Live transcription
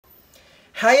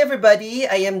Hi everybody,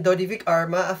 I am Dodivic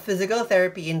Arma, a physical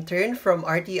therapy intern from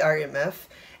RTRMF,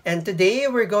 and today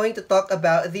we're going to talk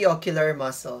about the ocular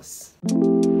muscles.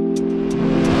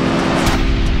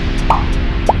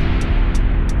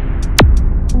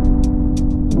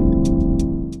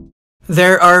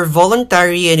 There are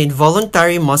voluntary and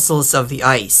involuntary muscles of the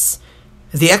eyes.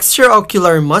 The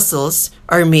extraocular muscles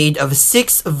are made of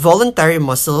 6 voluntary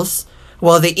muscles,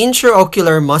 while the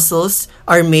intraocular muscles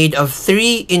are made of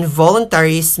 3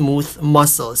 involuntary smooth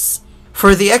muscles.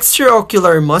 For the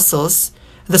extraocular muscles,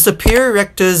 the superior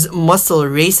rectus muscle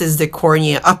raises the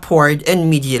cornea upward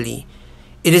and medially.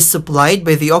 It is supplied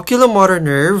by the oculomotor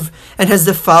nerve and has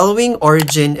the following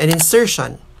origin and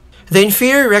insertion. The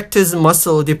inferior rectus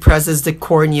muscle depresses the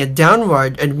cornea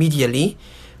downward and medially,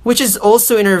 which is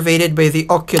also innervated by the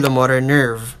oculomotor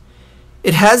nerve.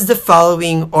 It has the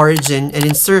following origin and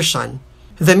insertion.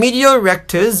 The medial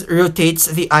rectus rotates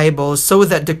the eyeball so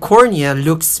that the cornea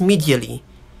looks medially.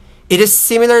 It is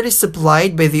similarly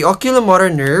supplied by the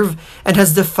oculomotor nerve and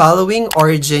has the following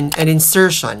origin and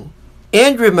insertion.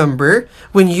 And remember,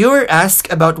 when you are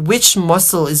asked about which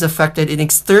muscle is affected in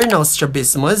external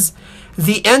strabismus,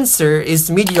 the answer is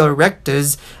medial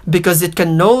rectus because it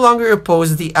can no longer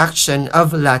oppose the action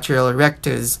of lateral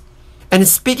rectus. And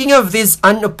speaking of this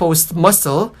unopposed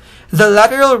muscle, the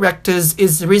lateral rectus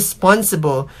is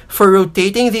responsible for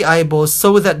rotating the eyeball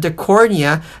so that the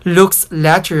cornea looks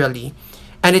laterally,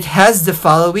 and it has the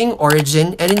following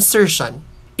origin and insertion.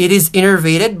 It is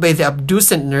innervated by the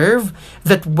abducent nerve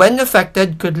that, when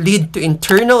affected, could lead to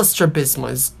internal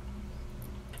strabismus.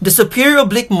 The superior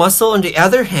oblique muscle, on the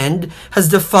other hand, has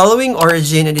the following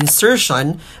origin and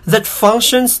insertion that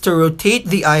functions to rotate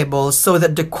the eyeball so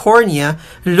that the cornea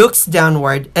looks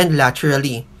downward and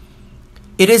laterally.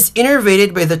 It is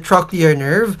innervated by the trochlear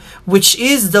nerve, which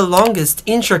is the longest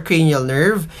intracranial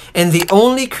nerve and the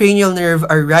only cranial nerve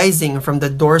arising from the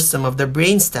dorsum of the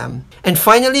brainstem. And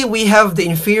finally, we have the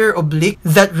inferior oblique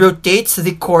that rotates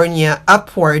the cornea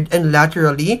upward and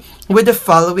laterally with the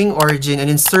following origin and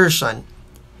insertion.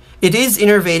 It is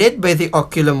innervated by the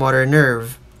oculomotor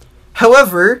nerve.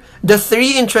 However, the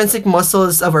 3 intrinsic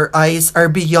muscles of our eyes are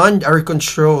beyond our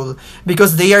control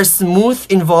because they are smooth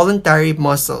involuntary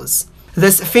muscles.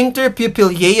 The sphincter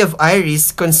pupillae of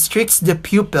iris constricts the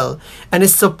pupil and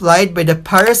is supplied by the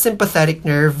parasympathetic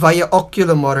nerve via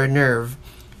oculomotor nerve,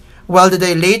 while the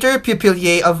dilator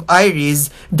pupillae of iris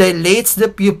dilates the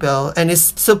pupil and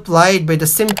is supplied by the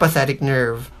sympathetic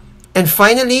nerve. And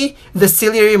finally, the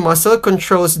ciliary muscle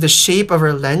controls the shape of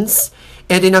our lens,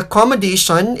 and in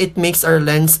accommodation, it makes our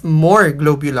lens more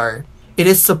globular. It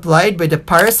is supplied by the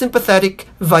parasympathetic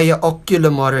via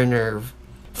oculomotor nerve.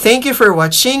 Thank you for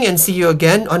watching and see you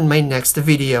again on my next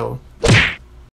video.